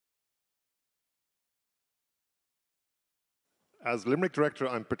As Limerick Director,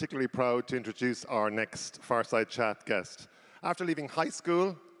 I'm particularly proud to introduce our next Fireside Chat guest. After leaving high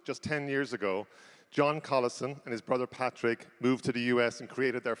school just 10 years ago, John Collison and his brother Patrick moved to the US and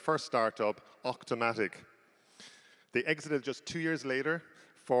created their first startup, Octomatic. They exited just 2 years later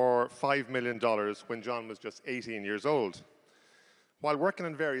for $5 million when John was just 18 years old. While working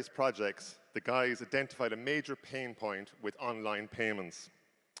on various projects, the guys identified a major pain point with online payments,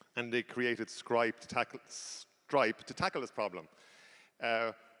 and they created Stripe to tackle this problem.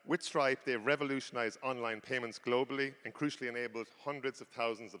 With Stripe, they revolutionized online payments globally and crucially enabled hundreds of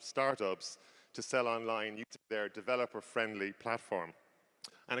thousands of startups to sell online using their developer-friendly platform.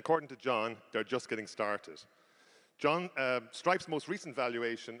 And according to John, they're just getting started. Stripe's most recent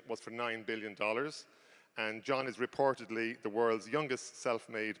valuation was for $9 billion, and John is reportedly the world's youngest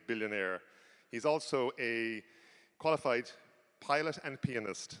self-made billionaire. He's also a qualified pilot and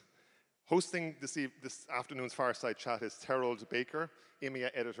pianist. Hosting this afternoon's Fireside Chat is Thorold Baker, EMEA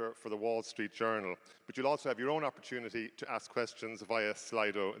editor for the Wall Street Journal. But you'll also have your own opportunity to ask questions via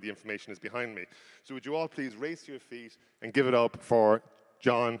Slido. The information is behind me. So would you all please raise to your feet and give it up for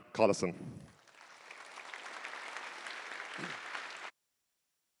John Collison.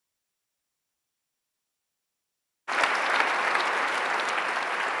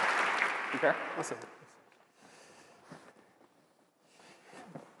 Okay. Awesome.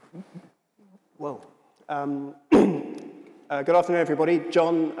 Whoa. Good afternoon, everybody.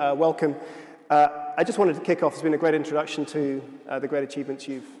 John, welcome. I just wanted to kick off. It's been a great introduction to the great achievements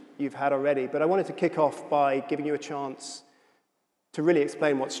you've had already. But I wanted to kick off by giving you a chance to really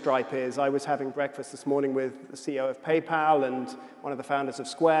explain what Stripe is. I was having breakfast this morning with the CEO of PayPal and one of the founders of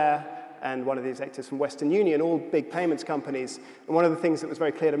Square and one of the executives from Western Union, all big payments companies. And one of the things that was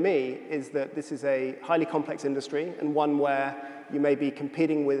very clear to me is that this is a highly complex industry and one where you may be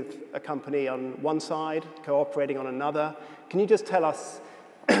competing with a company on one side, cooperating on another. Can you just tell us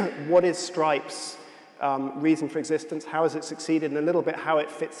what is Stripe's reason for existence? How has it succeeded? And a little bit how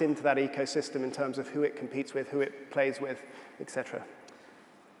it fits into that ecosystem in terms of who it competes with, who it plays with, etc.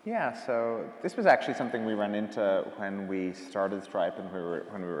 Yeah, so this was actually something we ran into when we started Stripe and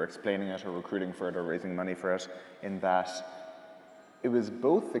when we were explaining it or recruiting for it or raising money for it, in that it was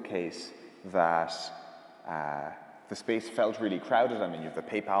both the case that the space felt really crowded. I mean, you have the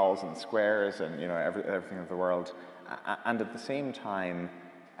PayPals and Squares and everything of the world, and at the same time,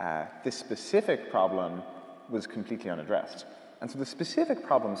 this specific problem was completely unaddressed. And so the specific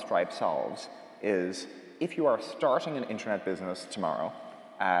problem Stripe solves is if you are starting an internet business tomorrow,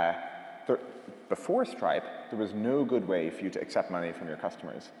 before Stripe, there was no good way for you to accept money from your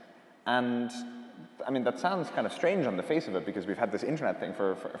customers. And I mean, that sounds kind of strange on the face of it because we've had this internet thing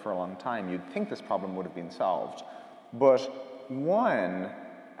for a long time. You'd think this problem would have been solved. But one,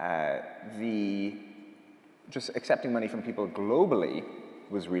 just accepting money from people globally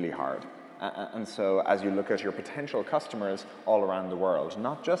was really hard. And so as you look at your potential customers all around the world,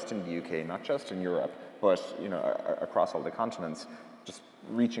 not just in the UK, not just in Europe, but across all the continents, just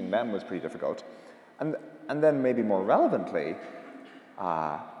reaching them was pretty difficult. And then maybe more relevantly,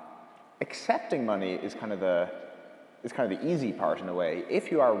 accepting money is kind of the easy part in a way.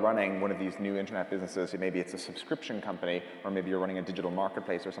 If you are running one of these new internet businesses, maybe it's a subscription company, or maybe you're running a digital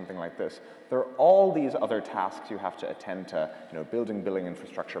marketplace or something like this, there are all these other tasks you have to attend to, building billing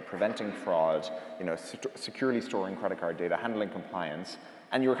infrastructure, preventing fraud, securely storing credit card data, handling compliance,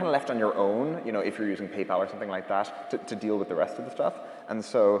 and you're kind of left on your own, if you're using PayPal or something like that, to deal with the rest of the stuff. And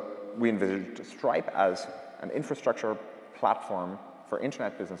so we envisaged Stripe as an infrastructure platform for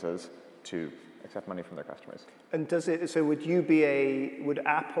internet businesses to accept money from their customers. And so would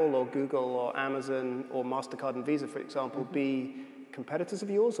Apple or Google or Amazon or MasterCard and Visa, for example, be competitors of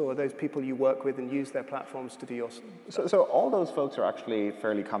yours, or are those people you work with and use their platforms to do yours? So all those folks are actually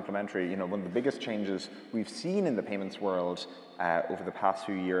fairly complementary. One of the biggest changes we've seen in the payments world over the past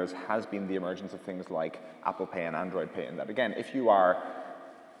few years has been the emergence of things like Apple Pay and Android Pay. And that, again, if you're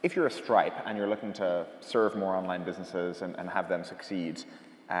a Stripe and you're looking to serve more online businesses and have them succeed,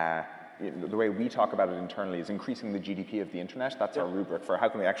 the way we talk about it internally is increasing the GDP of the internet. That's our rubric for how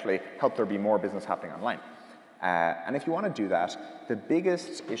can we actually help there be more business happening online. And if you want to do that, the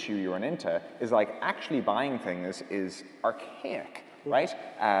biggest issue you run into is actually buying things is archaic, right?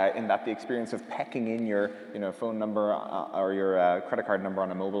 In that the experience of pecking in your phone number or your credit card number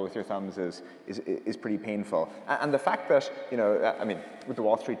on a mobile with your thumbs is pretty painful. And the fact that, I mean, with the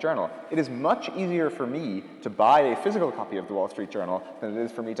Wall Street Journal, it is much easier for me to buy a physical copy of the Wall Street Journal than it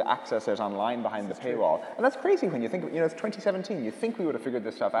is for me to access it online behind the paywall. And that's crazy when you think, it's 2017. You think we would have figured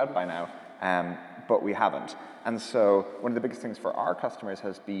this stuff out by now, but we haven't. And so one of the biggest things for our customers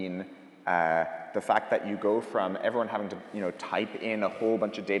has been The fact that you go from everyone having to type in a whole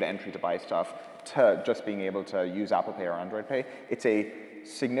bunch of data entry to buy stuff to just being able to use Apple Pay or Android Pay, it's a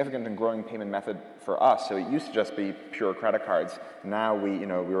significant and growing payment method for us. So it used to just be pure credit cards. Now we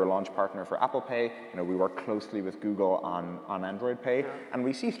were a launch partner for Apple Pay. We work closely with Google on Android Pay, and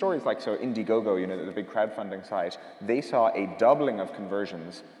we see stories like Indiegogo, the big crowdfunding site. They saw a doubling of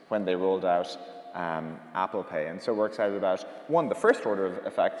conversions when they rolled out Apple Pay, and so we're excited about one, the first order of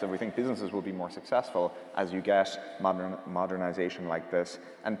effects, and we think businesses will be more successful as you get modernization like this,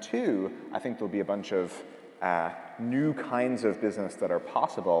 and two, I think there'll be a bunch of new kinds of business that are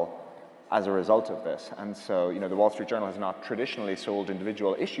possible as a result of this. And so, the Wall Street Journal has not traditionally sold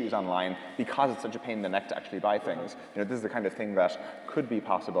individual issues online because it's such a pain in the neck to actually buy things. This is the kind of thing that could be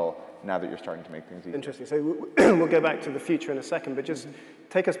possible now that you're starting to make things easier. Interesting. So we'll go back to the future in a second, but just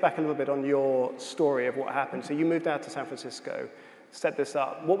take us back a little bit on your story of what happened. So you moved out to San Francisco, set this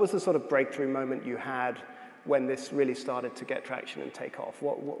up. What was the sort of breakthrough moment you had when this really started to get traction and take off?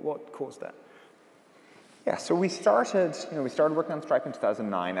 What caused that? Yeah, so we started working on Stripe in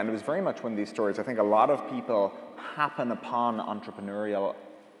 2009, and it was very much one of these stories. I think a lot of people happen upon entrepreneurial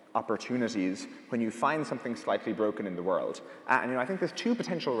opportunities when you find something slightly broken in the world. And I think there's two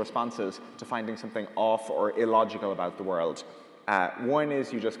potential responses to finding something off or illogical about the world. One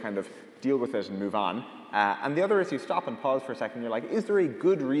is you just kind of deal with it and move on, and the other is you stop and pause for a second. You're like, is there a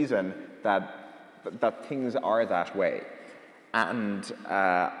good reason that things are that way? And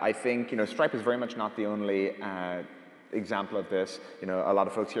I think Stripe is very much not the only example of this. A lot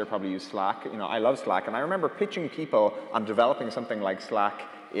of folks here probably use Slack. I love Slack, and I remember pitching people on developing something like Slack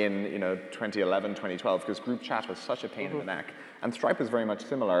in 2011, 2012, because group chat was such a pain in the neck. And Stripe is very much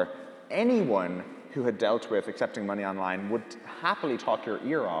similar. Anyone who had dealt with accepting money online would happily talk your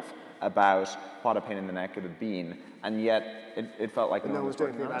ear off about what a pain in the neck it had been, and yet it felt like no one was doing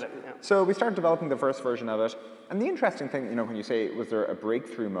anything about it. Yeah. So we started developing the first version of it, and the interesting thing, when you say, was there a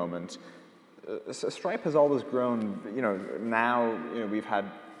breakthrough moment, Stripe has always grown. Now we've had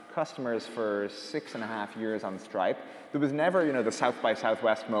customers for 6.5 years on Stripe. There was never the South by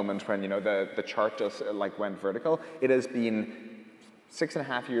Southwest moment when the chart just went vertical. It has been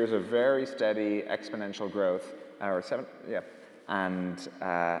 6.5 years of very steady exponential growth, or 7, yeah. And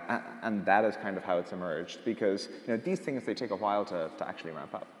that is kind of how it's emerged, because these things, they take a while to actually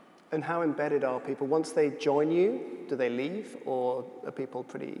ramp up. And how embedded are people? Once they join you, do they leave, or are people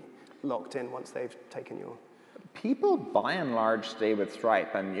pretty locked in once they've taken your... People, by and large, stay with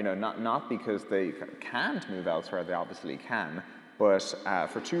Stripe, and not because they can't move elsewhere, they obviously can, but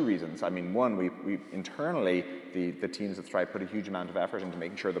for two reasons. I mean, one, we internally, the teams at Stripe put a huge amount of effort into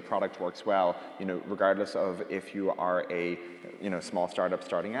making sure the product works well, regardless of if you are a small startup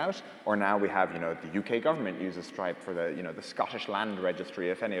starting out, or now we have the UK government uses Stripe for the Scottish Land Registry,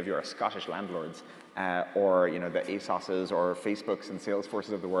 if any of you are Scottish landlords, or the ASOS's or Facebooks and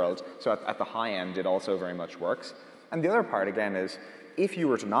Salesforces of the world. So at the high end, it also very much works. And the other part, again, is if you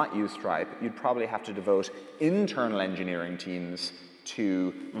were to not use Stripe, you'd probably have to devote internal engineering teams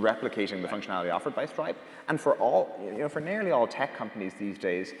to replicating the functionality offered by Stripe. And for nearly all tech companies these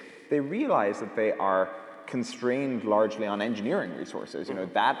days, they realize that they are constrained largely on engineering resources.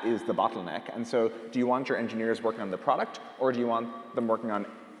 That is the bottleneck. And so do you want your engineers working on the product, or do you want them working on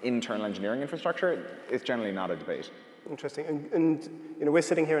internal engineering infrastructure? It's generally not a debate. Interesting. And we're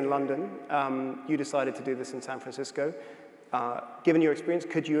sitting here in London. You decided to do this in San Francisco. Given your experience,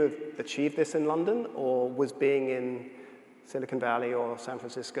 could you have achieved this in London, or was being in Silicon Valley or San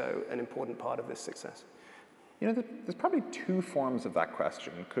Francisco an important part of this success? There's probably two forms of that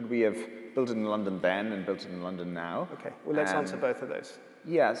question. Could we have built it in London then and built it in London now? Okay, well, let's answer both of those.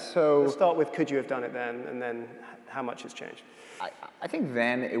 Yeah, so... Let's start with, could you have done it then, and then how much has changed? I think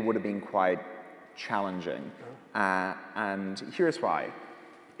then it would have been quite challenging, and here's why.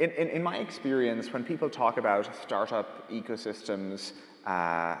 In my experience, when people talk about startup ecosystems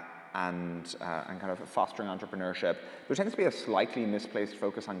and kind of fostering entrepreneurship, there tends to be a slightly misplaced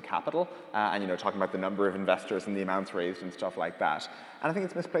focus on capital, and talking about the number of investors and the amounts raised and stuff like that. And I think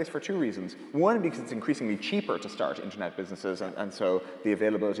it's misplaced for two reasons. One, because it's increasingly cheaper to start internet businesses, and so the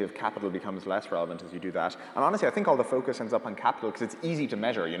availability of capital becomes less relevant as you do that. And honestly, I think all the focus ends up on capital because it's easy to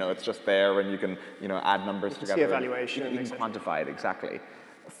measure. It's just there, and you can add numbers together. See evaluation. You can quantify it exactly.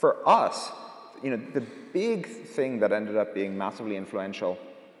 For us, the big thing that ended up being massively influential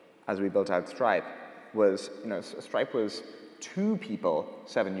as we built out Stripe was, Stripe was 2 people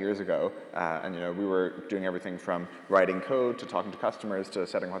 7 years ago, and we were doing everything from writing code to talking to customers to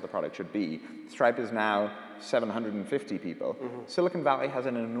setting what the product should be. Stripe is now 750 people. Silicon Valley has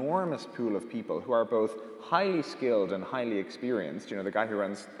an enormous pool of people who are both highly skilled and highly experienced. The guy who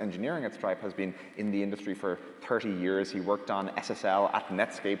runs engineering at Stripe has been in the industry for 30 years. He worked on SSL at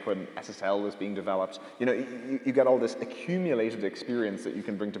Netscape when SSL was being developed. You get all this accumulated experience that you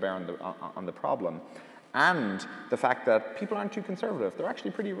can bring to bear on the problem. And the fact that people aren't too conservative. They're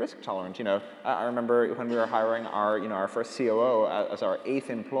actually pretty risk tolerant. I remember when we were hiring our first COO as our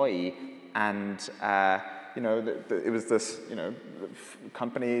 8th employee, and it was this,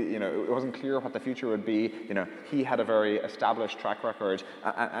 company, it wasn't clear what the future would be. He had a very established track record,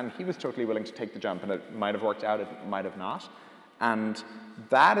 and he was totally willing to take the jump, and it might have worked out, it might have not. And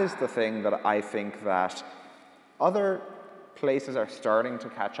that is the thing that I think that other places are starting to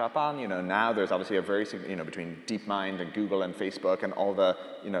catch up on. Now there's obviously a very, between DeepMind and Google and Facebook and all the,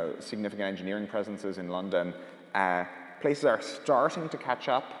 significant engineering presences in London, places are starting to catch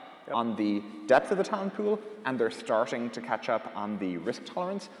up on the depth of the talent pool, and they're starting to catch up on the risk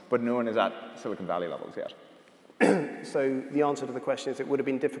tolerance, but no one is at Silicon Valley levels yet. So the answer to the question is it would have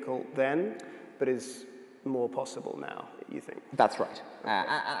been difficult then, but is more possible now, you think? That's right.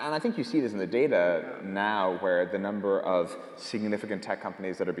 And I think you see this in the data now, where the number of significant tech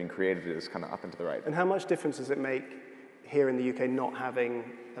companies that are being created is kind of up and to the right. And how much difference does it make here in the UK not having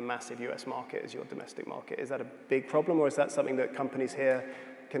a massive US market as your domestic market? Is that a big problem, or is that something that companies here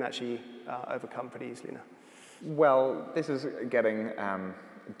can actually overcome pretty easily now? Well, this is getting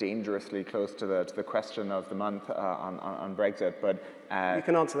dangerously close to the question of the month on Brexit, but you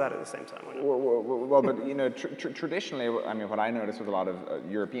can answer that at the same time. Well, but traditionally, I mean, what I notice with a lot of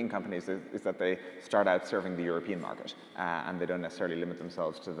European companies is that they start out serving the European market, and they don't necessarily limit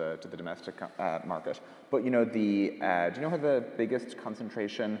themselves to the domestic market. But do you know where the biggest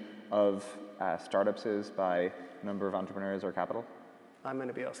concentration of startups is by number of entrepreneurs or capital? I'm going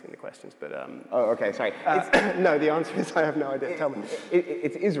to be asking the questions, but... Oh, okay, sorry. No, the answer is I have no idea. Tell me.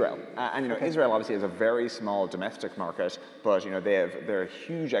 It's Israel. And Okay. Israel obviously has a very small domestic market, but they're a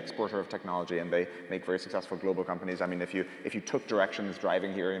huge exporter of technology, and they make very successful global companies. I mean, if you took directions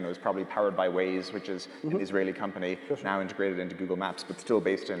driving here, it's probably powered by Waze, which is an Israeli company, now integrated into Google Maps, but still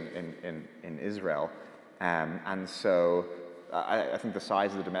based in Israel. And so I think the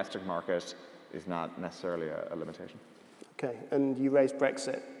size of the domestic market is not necessarily a limitation. Okay, and you raised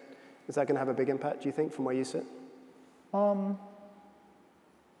Brexit. Is that going to have a big impact, do you think, from where you sit? Long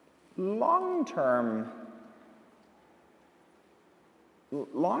term,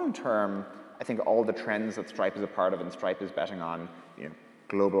 I think all the trends that Stripe is a part of, and Stripe is betting on,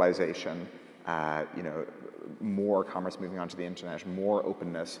 globalization, more commerce moving onto the internet, more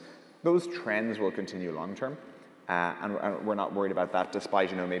openness, those trends will continue long term. And we're not worried about that,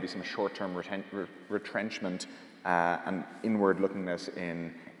 despite maybe some short-term retrenchment and inward lookingness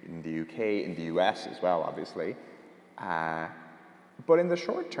in the UK, in the US as well, obviously. But in the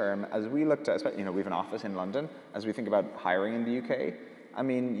short term, as we looked at, we have an office in London, as we think about hiring in the UK, I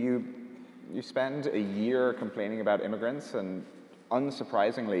mean, you spend a year complaining about immigrants, and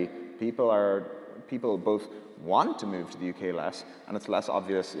unsurprisingly, people both want to move to the UK less, and it's less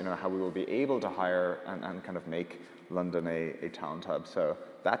obvious, how we will be able to hire and kind of make London a talent hub. So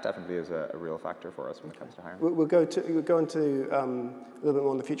that definitely is a real factor for us when it comes to hiring. We'll go into a little bit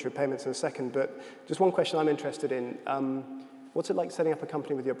more on the future of payments in a second, but just one question I'm interested in. What's it like setting up a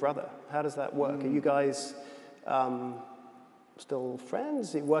company with your brother? How does that work? Are you guys still friends?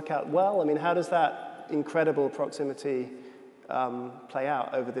 Does it work out well? I mean, how does that incredible proximity play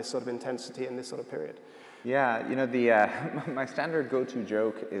out over this sort of intensity in this sort of period? Yeah, my standard go-to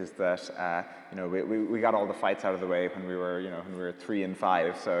joke is that we got all the fights out of the way when we were 3 and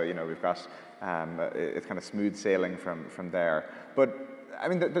 5, so we've got it's kind of smooth sailing from there. But I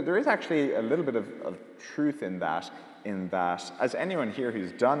mean, there is actually a little bit of truth in that, as anyone here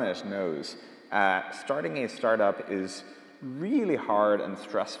who's done it knows, starting a startup is really hard and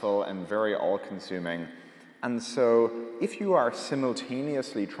stressful and very all-consuming. And so if you are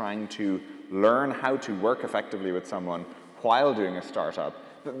simultaneously trying to learn how to work effectively with someone while doing a startup,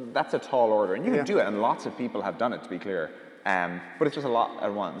 that's a tall order. And you can do it, and lots of people have done it, to be clear. But it's just a lot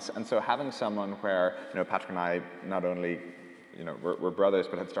at once. And so having someone where, Patrick and I not only, we're brothers,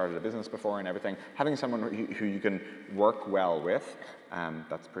 but had started a business before and everything, having someone who you can work well with,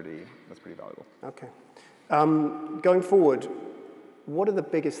 that's pretty valuable. Okay. Going forward, what are the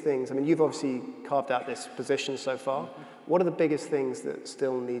biggest things? I mean, you've obviously carved out this position so far. What are the biggest things that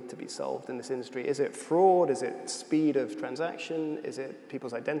still need to be solved in this industry? Is it fraud? Is it speed of transaction? Is it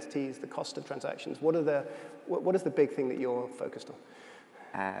people's identities, the cost of transactions? What is the big thing that you're focused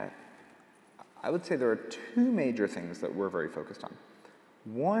on? I would say there are two major things that we're very focused on.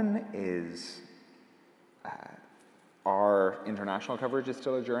 One is our international coverage is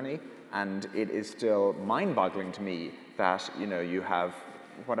still a journey, and it is still mind-boggling to me that you have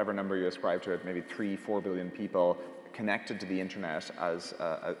whatever number you ascribe to it, maybe 3-4 billion people connected to the internet as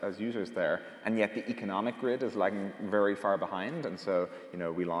users there, and yet the economic grid is lagging very far behind. And so,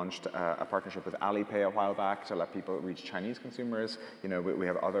 we launched a partnership with Alipay a while back to let people reach Chinese consumers. We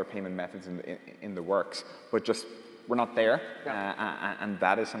have other payment methods in the works, but just we're not there, and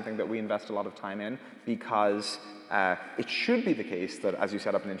that is something that we invest a lot of time in, because it should be the case that as you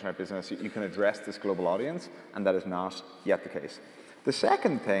set up an internet business, you can address this global audience, and that is not yet the case. The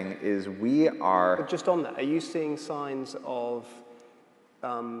second thing is we are... But just on that, are you seeing signs of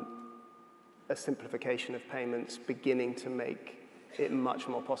a simplification of payments beginning to make it much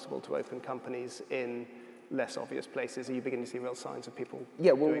more possible to open companies in less obvious places? Are you beginning to see real signs of people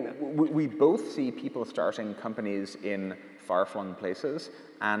doing that? We both see people starting companies in far-flung places,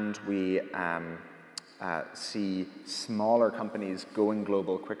 and we see smaller companies going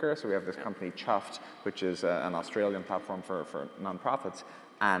global quicker. So we have this company, Chuffed, which is an Australian platform for nonprofits.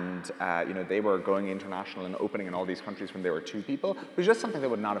 And they were going international and opening in all these countries when they were 2 people, which is just something that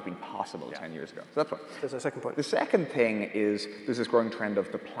would not have been possible 10 years ago. So that's one. There's a second point. The second thing is there's this growing trend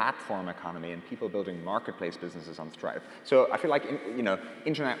of the platform economy and people building marketplace businesses on Stripe. So I feel like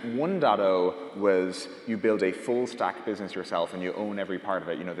Internet 1.0 was you build a full stack business yourself and you own every part of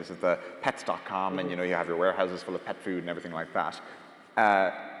it. This is the pets.com, and you have your warehouses full of pet food and everything like that.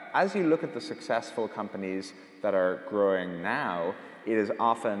 As you look at the successful companies that are growing now, it is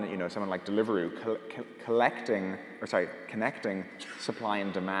often, someone like Deliveroo connecting supply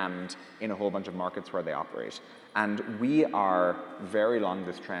and demand in a whole bunch of markets where they operate. And we are very along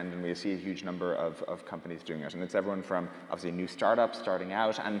this trend, and we see a huge number of companies doing it. And it's everyone from, obviously, new startups starting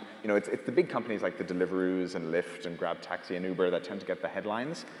out, and it's the big companies like the Deliveroos and Lyft and Grab Taxi and Uber that tend to get the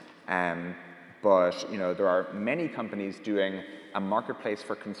headlines. But there are many companies doing a marketplace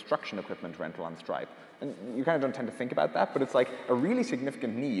for construction equipment rental on Stripe. And you kind of don't tend to think about that, but it's like a really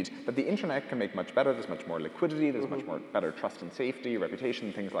significant need that the internet can make much better. There's much more liquidity, there's much more better trust and safety,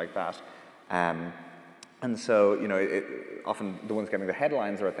 reputation, things like that. And so, often the ones getting the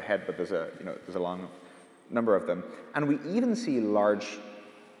headlines are at the head, but there's a long number of them. And we even see large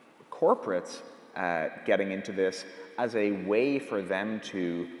corporates getting into this as a way for them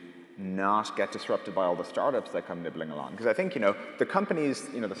to not get disrupted by all the startups that come nibbling along. Because I think, the companies,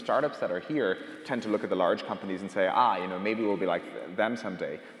 the startups that are here tend to look at the large companies and say, maybe we'll be like them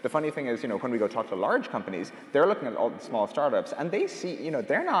someday. The funny thing is, when we go talk to large companies, they're looking at all the small startups and they see,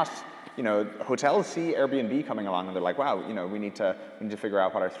 they're not, hotels see Airbnb coming along and they're like, wow, we need to figure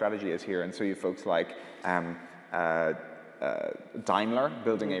out what our strategy is here. And so you have folks like, Daimler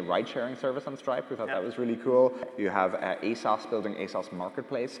building a ride-sharing service on Stripe. We thought that was really cool. You have ASOS building ASOS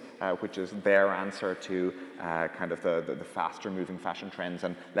Marketplace, which is their answer to kind of the faster-moving fashion trends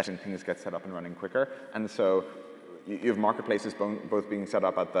and letting things get set up and running quicker. And so you have marketplaces both being set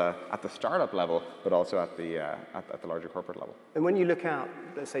up at the startup level, but also at the larger corporate level. And when you look out,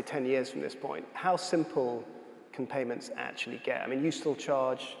 let's say 10 years from this point, how simple can payments actually get? I mean, you still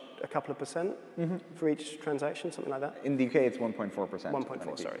charge a couple of percent for each transaction, something like that? In the UK, it's 1.4%.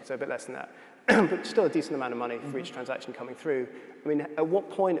 1.4, sorry, so a bit less than that. But still a decent amount of money for each transaction coming through. I mean, at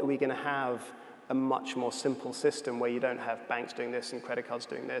what point are we going to have a much more simple system where you don't have banks doing this and credit cards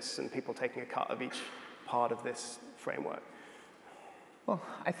doing this and people taking a cut of each part of this framework? Well,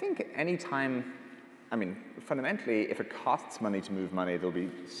 I think any time, fundamentally, if it costs money to move money, there'll be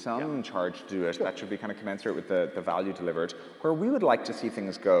some charge to do it. That should be kind of commensurate with the value delivered. Where we would like to see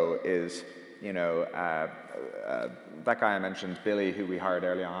things go is, that guy I mentioned, Billy, who we hired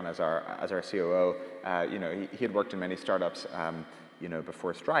early on as our COO, he had worked in many startups,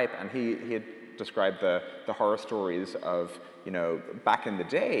 before Stripe, and he had described the horror stories of, back in the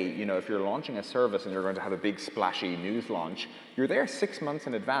day, if you're launching a service and you're going to have a big splashy news launch, you're there 6 months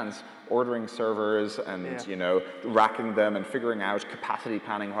in advance ordering servers and, racking them and figuring out capacity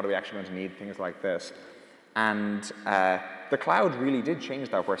planning, what are we actually going to need, things like this. And the cloud really did change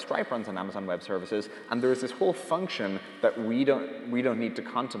that, where Stripe runs on Amazon Web Services, and there's this whole function that we don't need to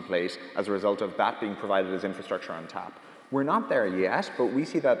contemplate as a result of that being provided as infrastructure on tap. We're not there yet, but we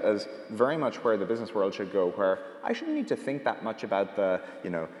see that as very much where the business world should go, where I shouldn't need to think that much about the,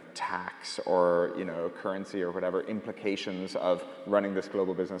 tax or, currency or whatever implications of running this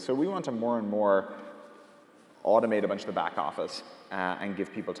global business. So we want to more and more automate a bunch of the back office and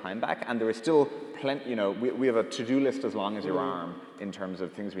give people time back. And there is still plenty, we have a to-do list as long as your arm in terms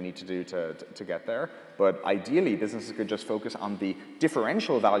of things we need to do to get there. But ideally, businesses could just focus on the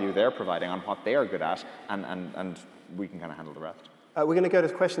differential value they're providing, on what they are good at, and we can kind of handle the rest. We're going to go to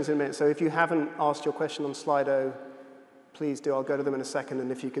questions in a minute. So if you haven't asked your question on Slido, please do. I'll go to them in a second.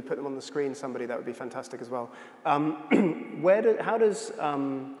 And if you could put them on the screen, somebody, that would be fantastic as well. How does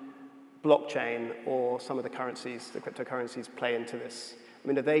blockchain or some of the currencies, the cryptocurrencies, play into this? I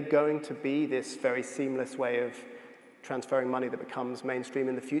mean, are they going to be this very seamless way of transferring money that becomes mainstream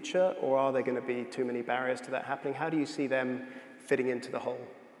in the future, or are there going to be too many barriers to that happening? How do you see them fitting into the whole?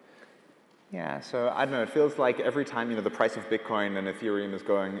 Yeah, so I don't know, it feels like every time, the price of Bitcoin and Ethereum is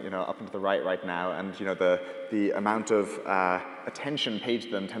going, up and to the right now, and, the amount of attention paid to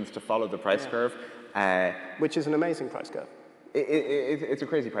them tends to follow the price curve. Which is an amazing price curve. It's a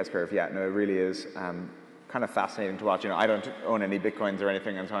crazy price curve, yeah, no, it really is. Kind of fascinating to watch. I don't own any Bitcoins or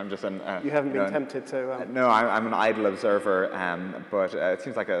anything, and so I'm just you haven't been tempted to... No, I'm an idle observer, but it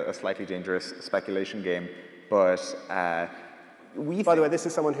seems like a slightly dangerous speculation game, but... By the way, this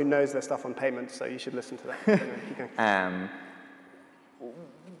is someone who knows their stuff on payments, so you should listen to that.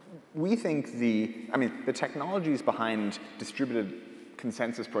 We think the technologies behind distributed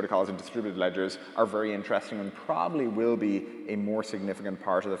consensus protocols and distributed ledgers are very interesting and probably will be a more significant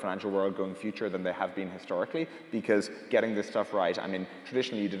part of the financial world going future than they have been historically, because getting this stuff right,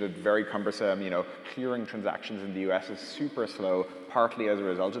 traditionally you did it very cumbersome, clearing transactions in the US is super slow, partly as a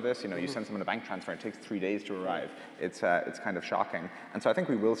result of this. You send someone a bank transfer, it takes 3 days to arrive. It's kind of shocking. And so I think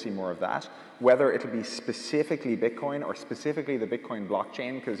we will see more of that. Whether it'll be specifically Bitcoin or specifically the Bitcoin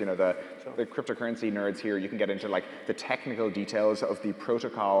blockchain, because the cryptocurrency nerds here, you can get into like the technical details of the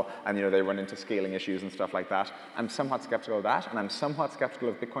protocol, and they run into scaling issues and stuff like that. I'm somewhat skeptical of that, and I'm somewhat skeptical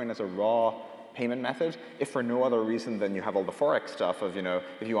of Bitcoin as a raw payment method, if for no other reason than you have all the Forex stuff of,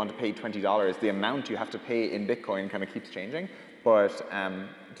 if you want to pay $20, the amount you have to pay in Bitcoin kind of keeps changing. But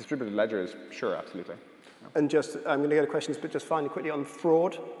distributed ledgers, sure, absolutely. Yeah. And just, I'm going to go to questions, but just finally quickly on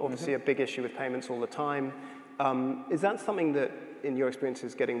fraud, obviously a big issue with payments all the time. Is that something that, in your experience,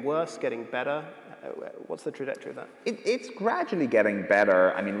 is getting worse, getting better? What's the trajectory of that? It's gradually getting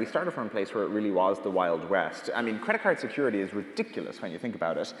better. We started from a place where it really was the Wild West. Credit card security is ridiculous when you think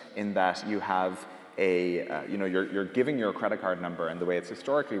about it, in that you have you're giving your credit card number, and the way it's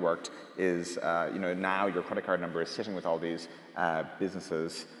historically worked is, now your credit card number is sitting with all these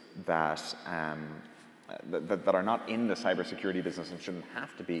businesses that are not in the cybersecurity business and shouldn't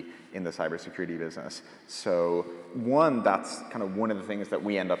have to be in the cybersecurity business. So that's kind of one of the things that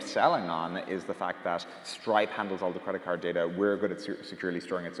we end up selling on, is the fact that Stripe handles all the credit card data. We're good at securely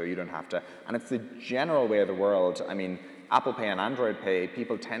storing it, so you don't have to. And it's the general way of the world. Apple Pay and Android Pay,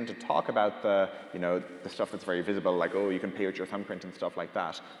 people tend to talk about the stuff that's very visible, like, oh, you can pay with your thumbprint and stuff like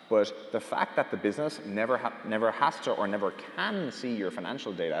that. But the fact that the business never has to or never can see your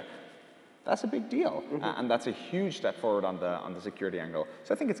financial data, that's a big deal. And that's a huge step forward on the security angle.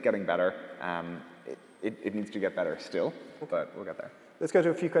 So I think it's getting better. It needs to get better still, but we'll get there. Let's go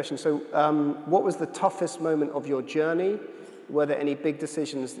to a few questions. So what was the toughest moment of your journey? Were there any big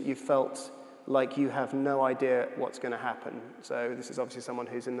decisions that you felt like you have no idea what's going to happen? So this is obviously someone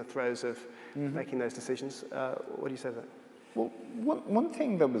who's in the throes of making those decisions. What do you say to that? Well, one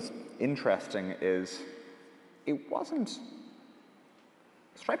thing that was interesting is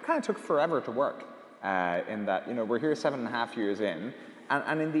Stripe kind of took forever to work, in that, we're here 7.5 years in,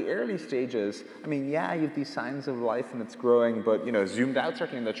 and in the early stages, you have these signs of life and it's growing, but, zoomed out,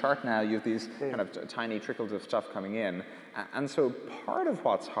 certainly in the chart now, you have these kind of tiny trickles of stuff coming in. And so part of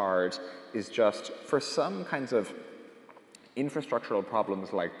what's hard is just, for some kinds of infrastructural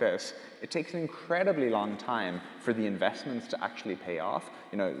problems like this, it takes an incredibly long time for the investments to actually pay off.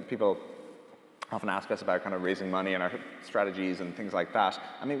 People often ask us about kind of raising money and our strategies and things like that.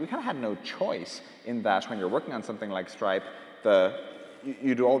 We kind of had no choice, in that when you're working on something like Stripe,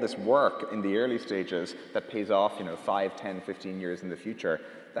 you do all this work in the early stages that pays off, 5, 10, 15 years in the future.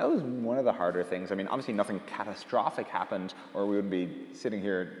 That was one of the harder things. Obviously nothing catastrophic happened, or we wouldn't be sitting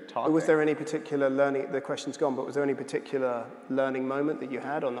here talking. Was there any particular learning, the question's gone, but was there any particular learning moment that you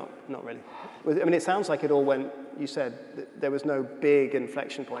had, or not really? It sounds like it all went, you said, there was no big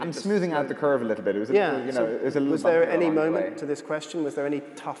inflection point. I'm smoothing out the curve a little bit. It was a little was there any moment to this question, was there any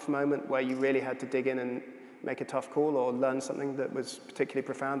tough moment where you really had to dig in and make a tough call, or learn something that was particularly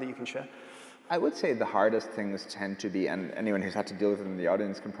profound that you can share? I would say the hardest things tend to be, and anyone who's had to deal with it in the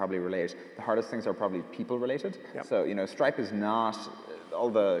audience can probably relate, the hardest things are probably people related. Yep. So, Stripe is not, all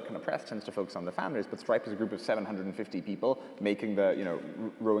the kind of press tends to focus on the founders, but Stripe is a group of 750 people making the,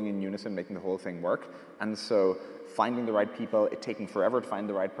 rowing in unison, making the whole thing work. And so finding the right people, it taking forever to find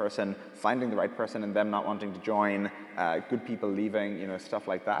the right person, finding the right person and them not wanting to join, good people leaving, stuff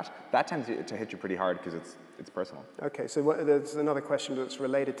like that, that tends to hit you pretty hard because it's personal. Okay, so there's another question that's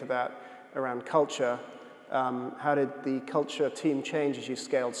related to that around culture. How did the culture team change as you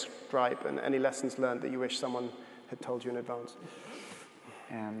scaled Stripe, and any lessons learned that you wish someone had told you in advance?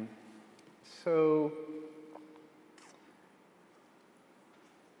 So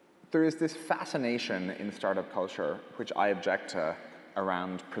there is this fascination in startup culture, which I object to,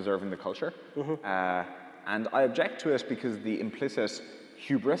 around preserving the culture. And I object to it because the implicit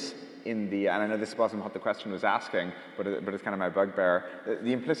hubris in the, and I know this wasn't what the question was asking, but it's kind of my bugbear,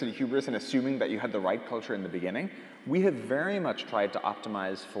 the implicit hubris in assuming that you had the right culture in the beginning. We have very much tried to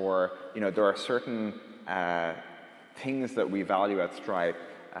optimize for, there are certain things that we value at Stripe,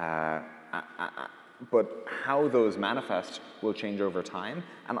 but how those manifest will change over time.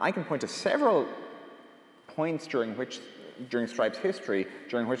 And I can point to several points during Stripe's history,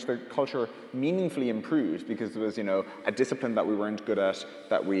 during which the culture meaningfully improved because there was, a discipline that we weren't good at,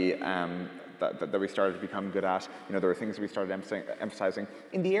 that we started to become good at. There were things that we started emphasizing.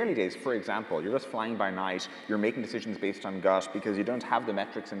 In the early days, for example, you're just flying by night, you're making decisions based on gut because you don't have the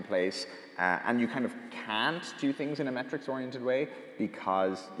metrics in place, and you kind of can't do things in a metrics-oriented way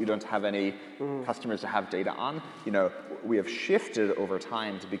because you don't have any customers to have data on. We have shifted over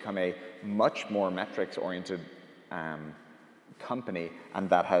time to become a much more metrics-oriented company, and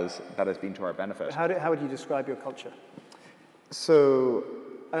that has been to our benefit. How would you describe your culture? So,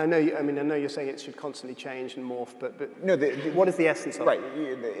 I know you're saying it should constantly change and morph, but no, what is the essence of it? Right,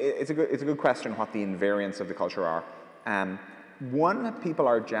 it's a good question what the invariants of the culture are. One, people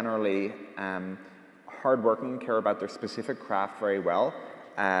are generally hardworking, care about their specific craft very well.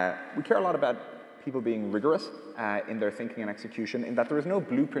 We care a lot about people being rigorous in their thinking and execution, in that there is no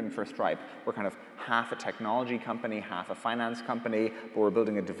blueprint for Stripe. We're kind of half a technology company, half a finance company, but we're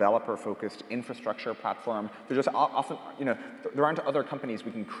building a developer-focused infrastructure platform. There's just often, there aren't other companies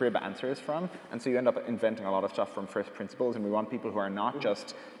we can crib answers from, and so you end up inventing a lot of stuff from first principles, and we want people who are not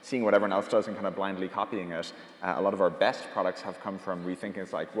just seeing what everyone else does and kind of blindly copying it. A lot of our best products have come from rethinking.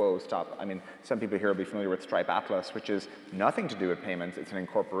 It's like, whoa, stop. I mean, some people here will be familiar with Stripe Atlas, which is nothing to do with payments. It's an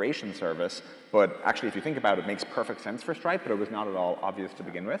incorporation service, but actually, if you think about it, it makes perfect sense for Stripe, but it was not at all obvious to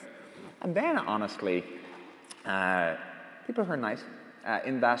begin with. And then, honestly, people who are nice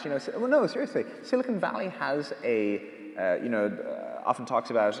in that, well, no, seriously, Silicon Valley has a, often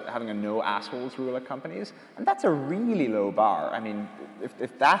talks about having a no assholes rule at companies, and that's a really low bar. I mean,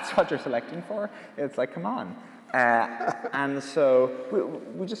 if that's what you're selecting for, it's like, come on. And so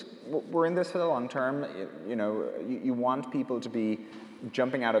we're in this for the long term. You want people to be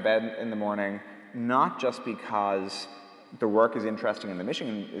jumping out of bed in the morning, not just because the work is interesting and the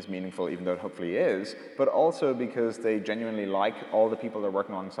mission is meaningful, even though it hopefully is, but also because they genuinely like all the people they're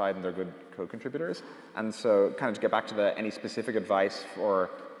working alongside and they're good co-contributors. And so kind of to get back to any specific advice for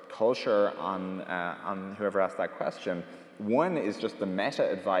culture on whoever asked that question, one is just the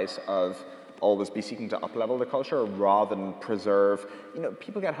meta advice of always be seeking to up-level the culture rather than preserve.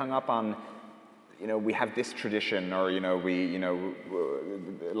 People get hung up on, we have this tradition, or,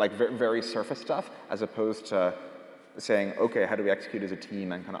 like very surface stuff, as opposed to saying, okay, how do we execute as a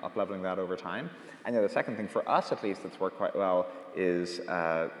team, and kind of up-leveling that over time. And the second thing, for us at least, that's worked quite well is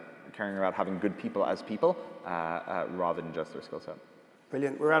caring about having good people as people rather than just their skill set.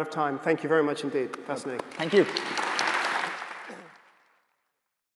 Brilliant. We're out of time. Thank you very much indeed. Fascinating. Thank you.